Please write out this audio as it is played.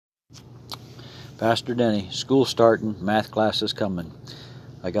Pastor Denny, school starting, math classes coming.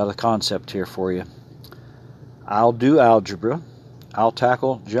 I got a concept here for you. I'll do algebra. I'll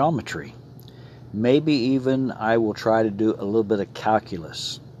tackle geometry. Maybe even I will try to do a little bit of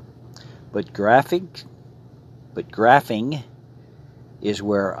calculus. But graphing is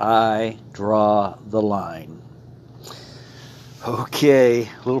where I draw the line. Okay,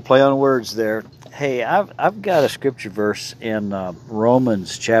 a little play on words there. Hey, I've got a scripture verse in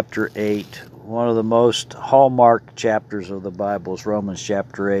Romans chapter 8. One of the most hallmark chapters of the Bible is Romans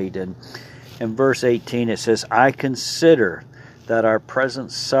chapter 8. And in verse 18 it says, I consider that our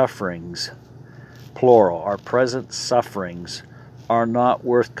present sufferings, plural, our present sufferings are not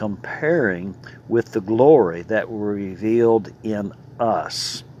worth comparing with the glory that will be revealed in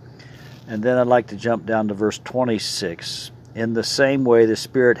us. And then I'd like to jump down to verse 26. In the same way, the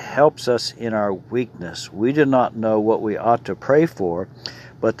Spirit helps us in our weakness. We do not know what we ought to pray for,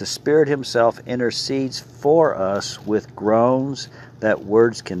 but the Spirit Himself intercedes for us with groans that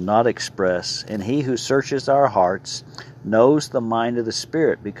words cannot express. And He who searches our hearts knows the mind of the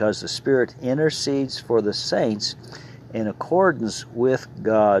Spirit, because the Spirit intercedes for the saints in accordance with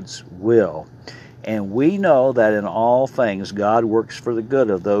God's will. And we know that in all things God works for the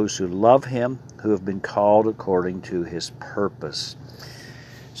good of those who love Him, who have been called according to His purpose.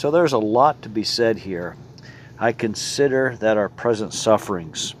 So there's a lot to be said here. I consider that our present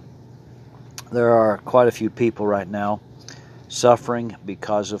sufferings. There are quite a few people right now suffering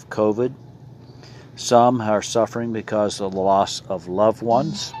because of COVID. Some are suffering because of the loss of loved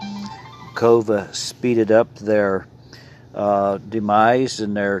ones. COVID speeded up their demise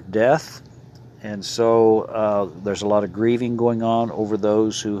and their death. And so there's a lot of grieving going on over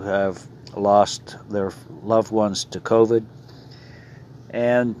those who have lost their loved ones to COVID.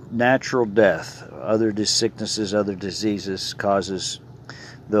 And natural death, other sicknesses, other diseases causes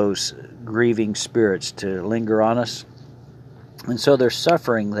those grieving spirits to linger on us. And so there's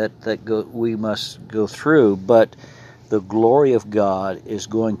suffering that we must go through, but the glory of God is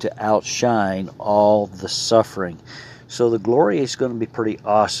going to outshine all the suffering. So the glory is going to be pretty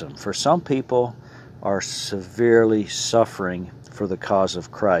awesome. For some people are severely suffering for the cause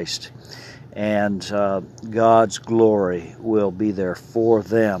of Christ, and God's glory will be there for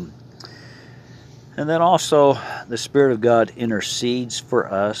them. And then also the Spirit of God intercedes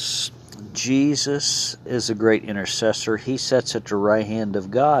for us. Jesus is a great intercessor. He sits at the right hand of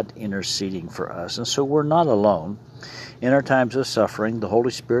God interceding for us. And so we're not alone. In our times of suffering, the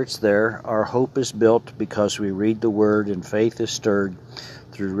Holy Spirit's there. Our hope is built because we read the Word, and faith is stirred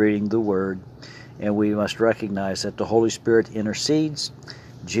through reading the Word. And we must recognize that the Holy Spirit intercedes.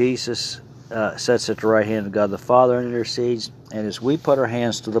 Jesus sits at the right hand of God the Father and intercedes. And as we put our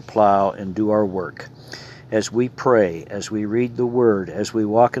hands to the plow and do our work, as we pray, as we read the Word, as we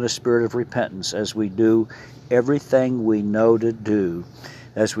walk in a spirit of repentance, as we do everything we know to do,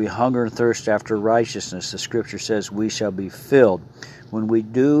 as we hunger and thirst after righteousness, the Scripture says we shall be filled. When we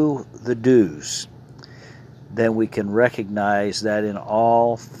do the do's, then we can recognize that in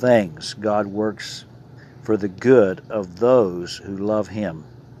all things God works for the good of those who love Him,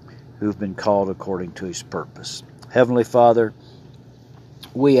 who've been called according to His purpose. Heavenly Father,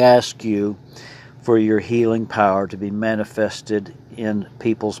 we ask You for Your healing power to be manifested in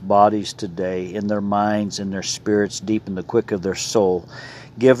people's bodies today, in their minds, in their spirits, deep in the quick of their soul.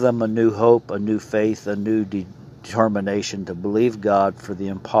 Give them a new hope, a new faith, a new determination to believe God for the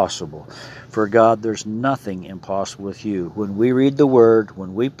impossible. For God, there's nothing impossible with You. When we read the Word,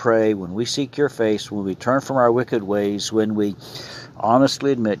 when we pray, when we seek Your face, when we turn from our wicked ways, when we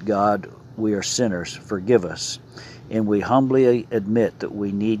honestly admit, God, we are sinners, forgive us, and we humbly admit that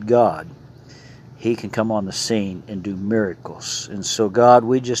we need God, He can come on the scene and do miracles. And so, God,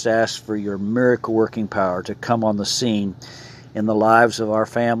 we just ask for Your miracle-working power to come on the scene in the lives of our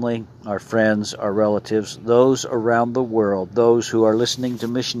family, our friends, our relatives, those around the world, those who are listening to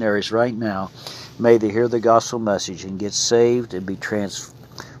missionaries right now. May they hear the gospel message and get saved and be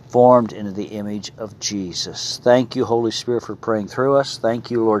transformed into the image of Jesus. Thank You, Holy Spirit, for praying through us.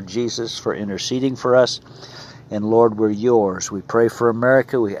 Thank You, Lord Jesus, for interceding for us. And Lord, we're Yours. We pray for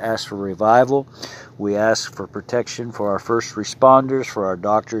America. We ask for revival. We ask for protection for our first responders, for our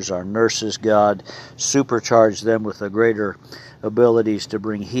doctors, our nurses. God, supercharge them with the greater abilities to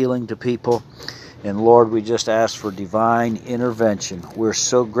bring healing to people. And Lord, we just ask for divine intervention. We're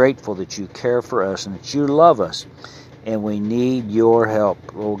so grateful that You care for us and that You love us. And we need Your help,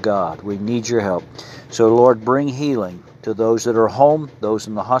 oh God. We need Your help. So Lord, bring healing to those that are home, those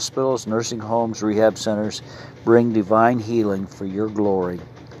in the hospitals, nursing homes, rehab centers. Bring divine healing for Your glory.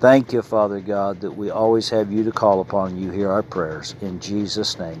 Thank you, Father God, that we always have you to call upon. You hear our prayers. In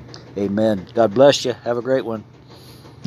Jesus' name, amen. God bless you. Have a great one.